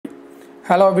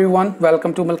Hello everyone,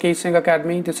 welcome to Malkeet Singh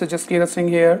Academy. This is just Singh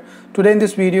here. Today in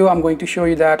this video I'm going to show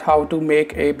you that how to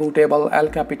make a bootable El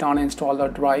Capitan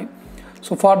installer drive.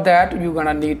 So for that you're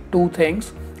gonna need two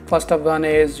things. First of one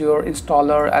is your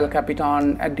installer El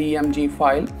Capitan DMG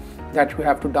file that you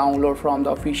have to download from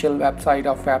the official website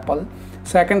of Apple.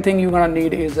 Second thing you're gonna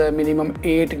need is a minimum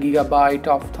 8 GB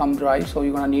of thumb drive, so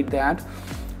you're gonna need that.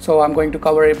 So I'm going to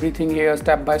cover everything here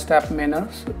step by step manner.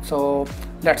 So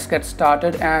let's get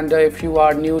started. And if you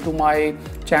are new to my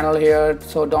channel here,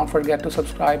 so don't forget to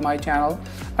subscribe my channel.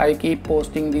 I keep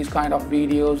posting these kind of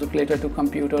videos related to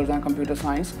computers and computer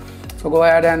science. So go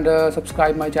ahead and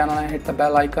subscribe my channel and hit the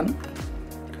bell icon.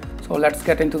 So let's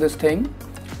get into this thing.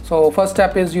 So first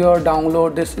step is your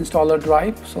download this installer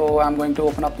drive. So I'm going to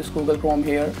open up this Google Chrome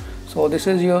here. So this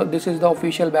is the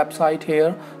official website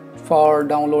here for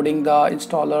downloading the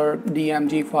installer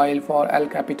DMG file for El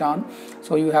Capitan.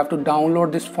 So you have to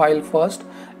download this file first,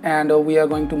 and we are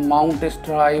going to mount this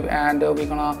drive, and we're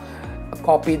gonna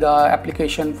copy the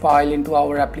application file into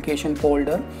our application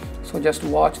folder. So just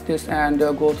watch this and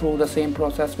go through the same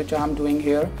process which I'm doing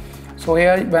here. So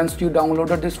here, once you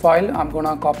downloaded this file, I'm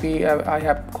gonna copy, I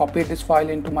have copied this file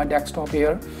into my desktop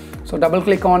here. So double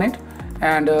click on it,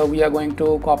 and we are going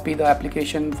to copy the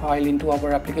application file into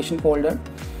our application folder.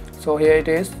 So here it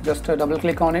is, just double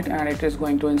click on it and it is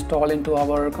going to install into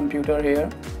our computer here.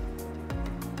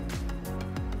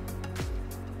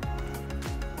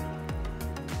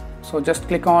 So just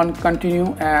click on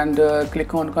continue and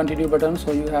click on continue button.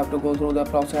 So you have to go through the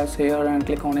process here and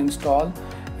click on install,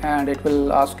 and it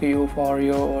will ask you for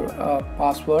your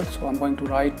password. So I'm going to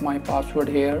write my password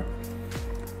here.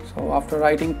 So after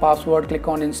writing password, click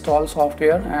on install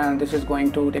software, and this is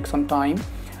going to take some time.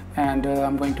 And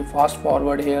I'm going to fast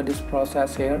forward here this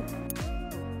process here.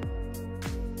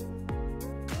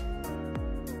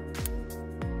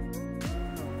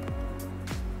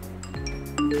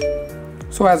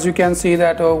 So as you can see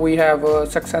that we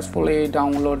have successfully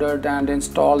downloaded and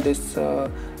installed this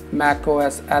Mac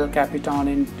OS El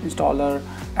Capitan installer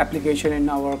application in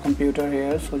our computer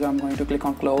here. So I'm going to click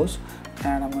on close,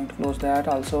 and I'm going to close that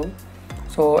also.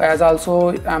 So as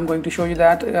also I'm going to show you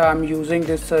that I'm using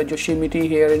this Yosemite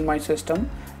here in my system,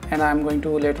 and I'm going to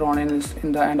later on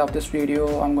in the end of this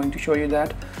video I'm going to show you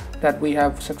that we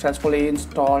have successfully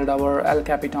installed our El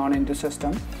Capitan in the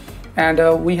system.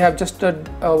 And we have just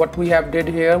what we have did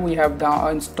here, we have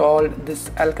installed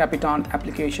this El Capitan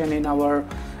application in our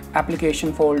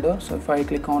application folder. So if I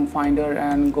click on Finder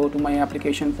and go to my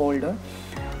application folder,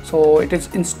 so it is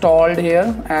installed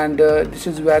here, and this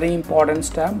is very important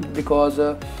step because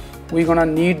we're gonna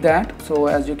need that. So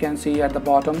as you can see at the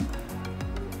bottom,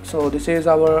 so this is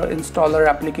our installer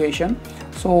application.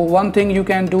 So one thing you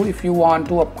can do, if you want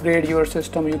to upgrade your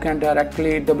system, you can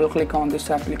directly double click on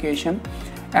this application,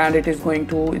 and it is going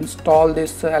to install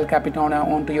this El Capitan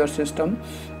onto your system.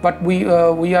 But we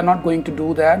are not going to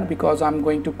do that because I'm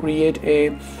going to create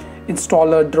a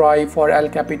installer drive for El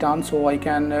Capitan, so I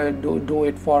can do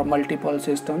it for multiple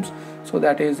systems. So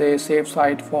that is a safe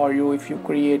side for you if you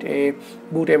create a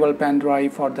bootable pen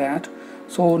drive for that.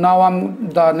 So now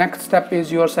the next step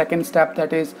is your second step,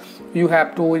 that is you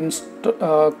have to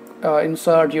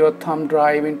insert your thumb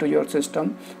drive into your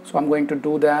system. So I'm going to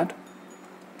do that.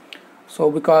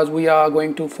 So because we are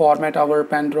going to format our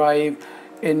pen drive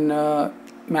in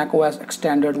Mac OS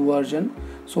extended version.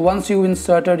 So once you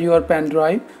inserted your pen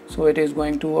drive, so it is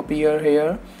going to appear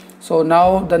here. So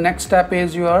now the next step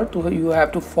is you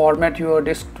have to format your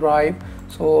disk drive.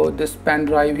 So this pen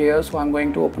drive here, so I'm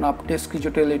going to open up disk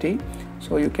utility.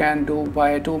 So you can do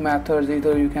by two methods,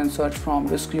 either you can search from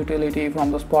disk utility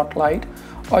from the spotlight,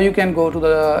 or you can go to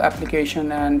the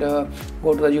application and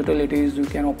go to the utilities. You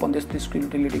can open this disk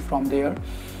utility from there.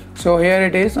 So here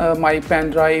it is, my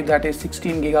pen drive, that is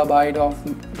 16 GB of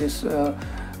this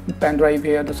pen drive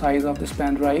here, the size of this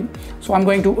pen drive. So I'm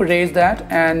going to erase that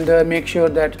and make sure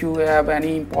that you have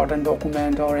any important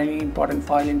document or any important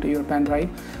file into your pen drive.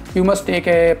 You must take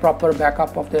a proper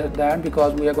backup of that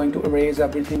because we are going to erase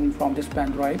everything from this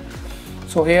pen drive.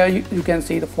 So here you can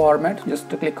see the format. Just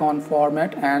click on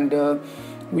format, and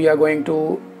we are going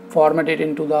to format it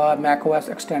into the Mac OS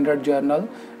extended journal,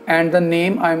 and the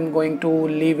name I'm going to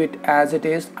leave it as it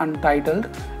is, Untitled,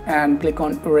 and click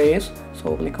on erase.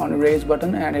 So click on erase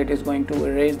button, and it is going to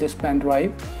erase this pen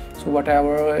drive. So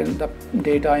whatever the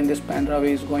data in this pen drive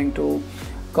is going to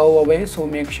go away, so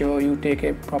make sure you take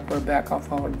a proper backup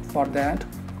for that.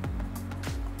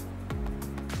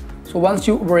 So once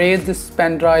you erase this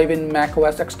pen drive in Mac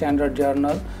OS extended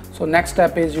journal, so next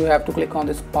step is you have to click on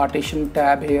this partition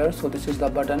tab here. So this is the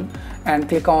button, and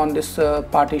click on this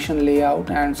partition layout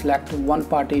and select one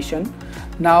partition.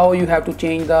 Now you have to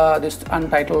change this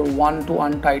untitled 1 to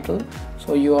untitled,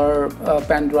 so your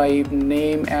pen drive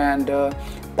name and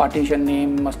partition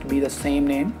name must be the same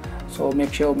name. So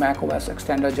make sure Mac OS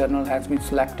Extended Journal has been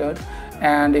selected,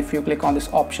 and if you click on this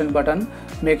option button,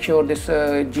 make sure this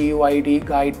GUID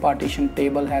guide partition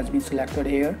table has been selected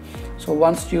here. So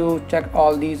once you check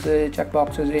all these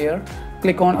checkboxes here,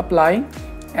 click on apply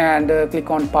and click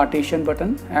on partition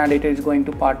button, and it is going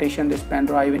to partition this pen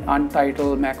drive in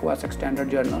untitled Mac OS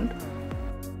Extended Journal.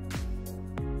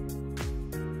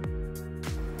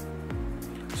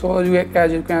 So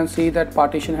as you can see that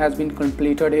partition has been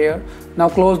completed here. Now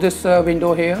close this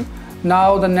window here.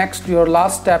 Now the next, your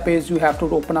last step is you have to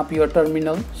open up your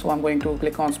terminal. So I'm going to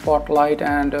click on Spotlight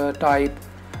and type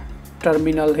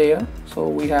terminal here. So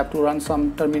we have to run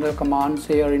some terminal commands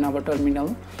here in our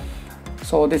terminal.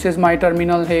 So this is my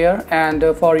terminal here, and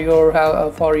for your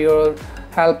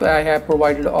help I have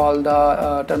provided all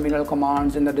the terminal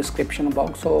commands in the description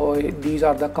box. So these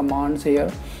are the commands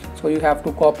here. So you have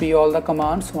to copy all the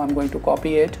commands. So I'm going to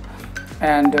copy it,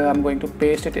 and I'm going to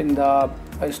paste it in the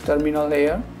terminal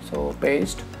here. So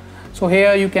paste. So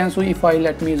here you can see, if I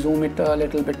let me zoom it a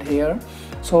little bit here.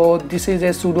 So this is a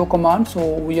sudo command.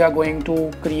 So we are going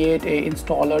to create a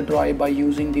installer drive by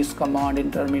using this command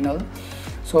in terminal.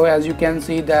 So as you can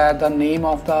see that the name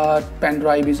of the pen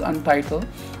drive is untitled.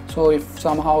 So if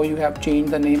somehow you have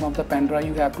changed the name of the pen drive,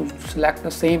 you have to select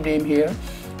the same name here.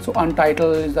 So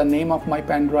untitled is the name of my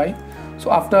pen drive.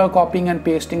 So after copying and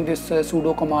pasting this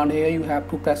sudo command here, you have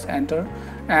to press enter,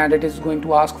 and it is going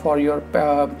to ask for your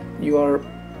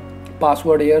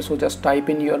password here. So just type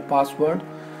in your password.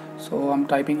 So I'm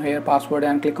typing here password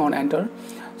and click on enter.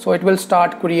 So it will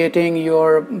start creating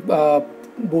your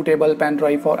bootable pen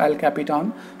drive for El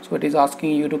Capitan. So it is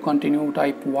asking you to continue,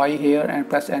 type Y here and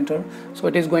press enter. So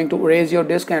it is going to erase your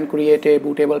disk and create a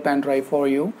bootable pen drive for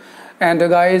you. And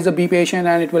guys, be patient,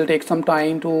 and it will take some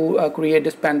time to create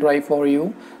this pen drive for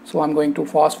you. So I'm going to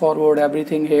fast forward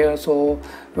everything here. So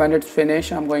when it's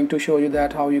finished, I'm going to show you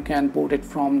that how you can boot it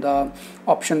from the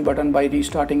option button by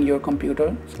restarting your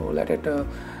computer. So let it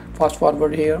fast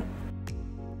forward here.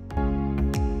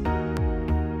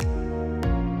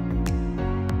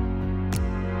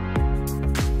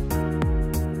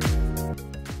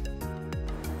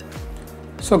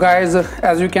 So guys,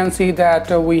 as you can see that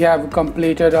we have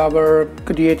completed our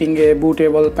creating a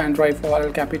bootable pen drive for El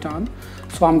Capitan.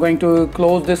 So I'm going to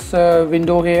close this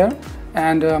window here,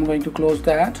 and I'm going to close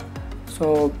that.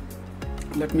 So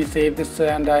let me save this,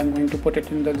 and I'm going to put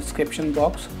it in the description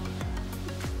box.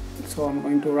 So I'm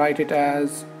going to write it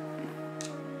as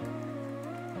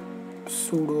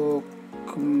sudo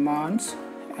commands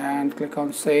and click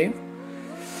on save.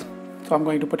 So I'm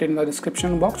going to put it in the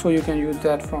description box, so you can use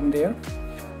that from there.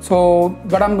 So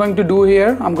what I'm going to do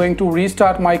here, I'm going to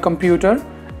restart my computer,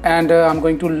 and I'm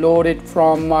going to load it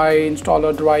from my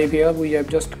installer drive here we have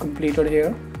just completed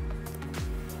here.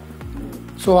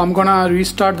 So I'm gonna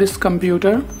restart this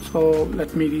computer. So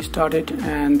let me restart it,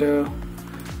 and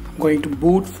I'm going to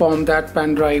boot from that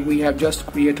pen drive we have just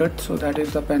created. So that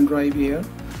is the pen drive here.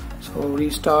 So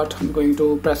restart, I'm going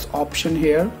to press option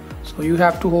here. So you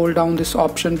have to hold down this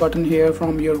option button here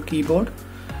from your keyboard,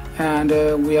 and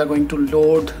we are going to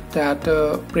load that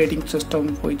operating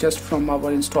system just from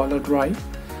our installer drive.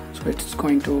 So it's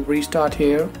going to restart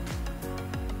here.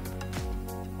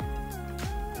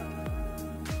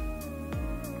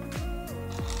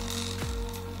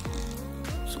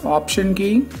 So option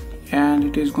key, and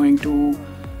it is going to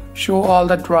show all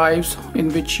the drives in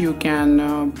which you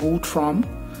can boot from.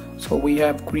 So we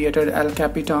have created El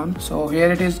Capitan. So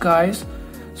here it is, guys.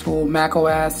 So Mac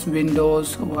OS,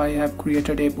 Windows, I have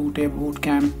created a boot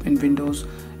camp in Windows,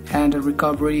 and a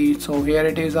recovery. So here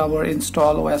it is, our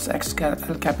install OS X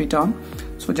El Capitan.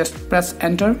 So just press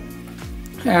enter,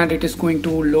 and it is going to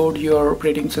load your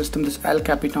operating system, this El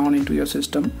Capitan, into your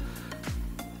system.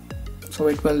 So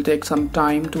it will take some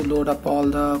time to load up all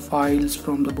the files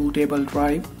from the bootable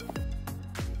drive.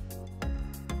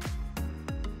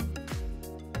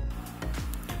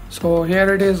 So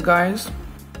here it is, guys.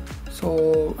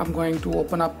 So I'm going to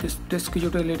open up this disk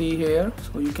utility here.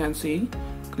 So you can see,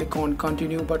 click on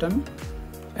continue button,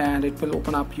 and it will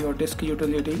open up your disk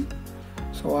utility.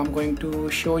 So I'm going to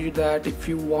show you that if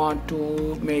you want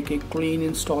to make a clean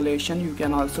installation, you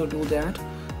can also do that.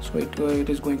 So it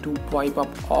is going to wipe up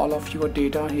all of your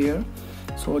data here.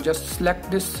 So just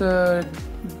select this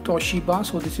Toshiba.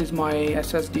 So this is my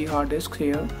SSD hard disk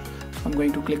here. So I'm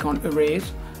going to click on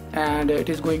erase, and it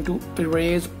is going to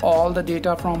erase all the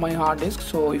data from my hard disk.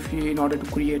 So if you, in order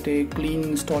to create a clean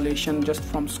installation just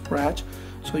from scratch,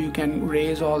 so you can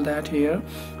erase all that here.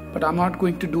 But I'm not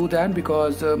going to do that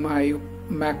because my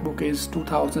MacBook is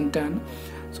 2010,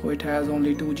 so it has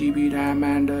only 2 GB RAM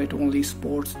and it only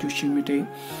supports Yosemite.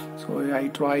 So I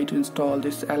tried to install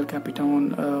this El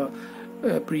Capitan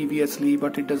previously,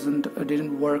 but it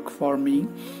didn't work for me.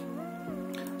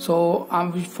 So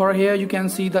for here you can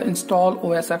see the install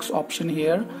OS X option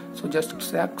here. So just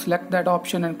select that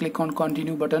option and click on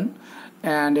continue button,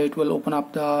 and it will open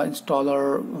up the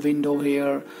installer window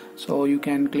here. So you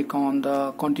can click on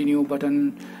the continue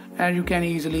button and you can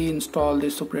easily install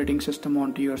this operating system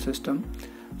onto your system.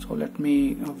 So let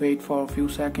me wait for a few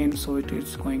seconds. So it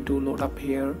is going to load up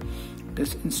here,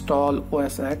 this install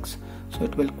OS X. So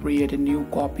it will create a new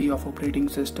copy of operating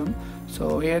system.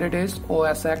 So here it is,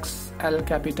 OS X El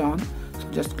Capitan. So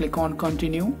just click on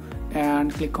continue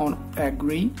and click on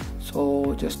agree.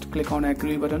 So just click on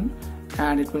agree button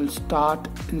and it will start.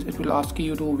 It will ask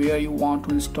you to where you want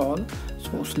to install.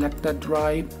 So select that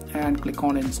drive and click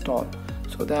on install.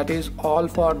 So that is all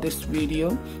for this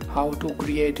video, how to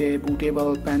create a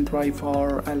bootable pen drive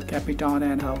for El Capitan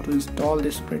and how to install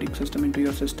this operating system into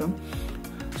your system.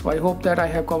 So I hope that I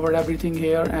have covered everything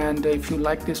here, and if you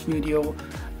like this video,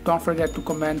 don't forget to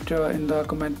comment in the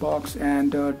comment box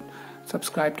and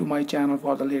subscribe to my channel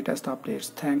for the latest updates.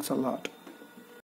 Thanks a lot.